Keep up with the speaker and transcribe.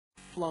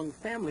far-flung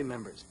family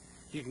members.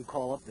 You can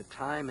call up the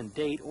time and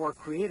date or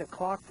create a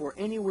clock for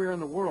anywhere in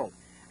the world,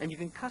 and you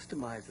can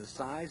customize the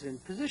size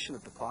and position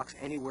of the clocks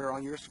anywhere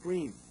on your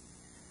screen.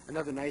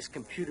 Another nice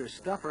computer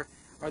stuffer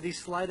are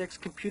these SlideX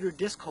computer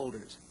disk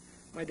holders.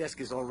 My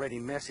desk is already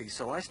messy,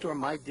 so I store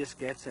my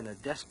diskettes in a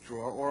desk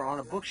drawer or on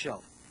a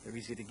bookshelf. They're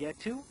easy to get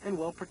to and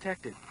well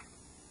protected.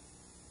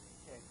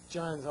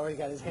 John's already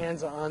got his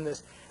hands on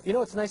this. You know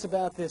what's nice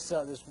about this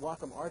this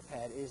Wacom Art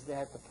Pad is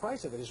that the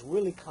price of it has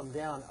really come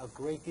down a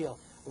great deal.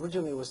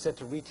 Originally it was set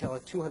to retail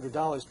at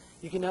 $200.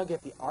 You can now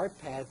get the Art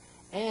Pad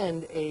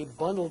and a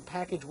bundled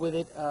package with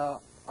it,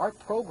 art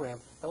program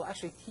that will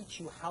actually teach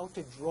you how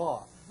to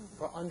draw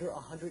for under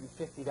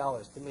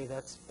 $150. To me,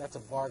 that's a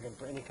bargain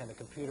for any kind of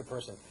computer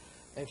person.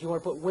 And if you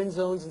want to put wind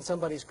zones in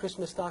somebody's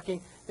Christmas stocking,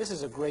 this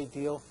is a great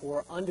deal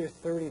for under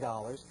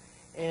 $30.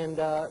 And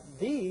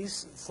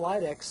these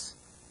SlideX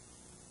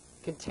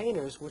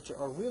containers, which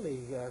are really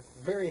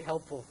very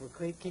helpful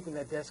for keeping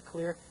that desk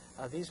clear,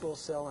 these will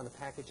sell on a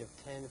package of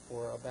 10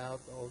 for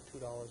about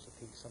 $2 a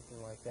piece,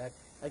 something like that.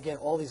 Again,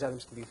 all these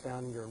items can be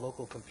found in your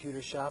local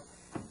computer shop,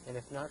 and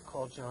if not,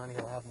 call John.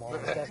 He'll have them all on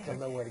his desk. He'll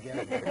know where to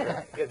get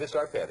them. Yeah, this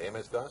art pad,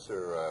 MS-DOS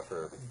or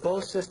for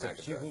both systems.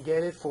 Macintosh? You can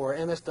get it for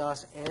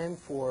MS-DOS and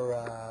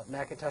for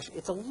Macintosh.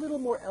 It's a little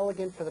more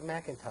elegant for the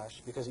Macintosh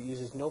because it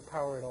uses no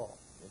power at all.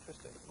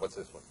 Interesting. What's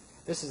this one?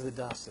 This is the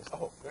DOS system.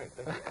 Oh, great.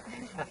 Thank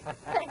you.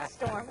 Thanks,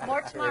 Storm.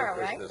 More tomorrow,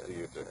 Merry right? Christmas to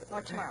you, too.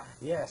 More tomorrow.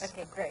 Yes.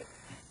 Okay, great.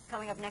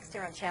 Coming up next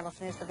here on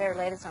Channels News, the very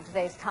latest on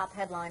today's top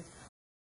headlines.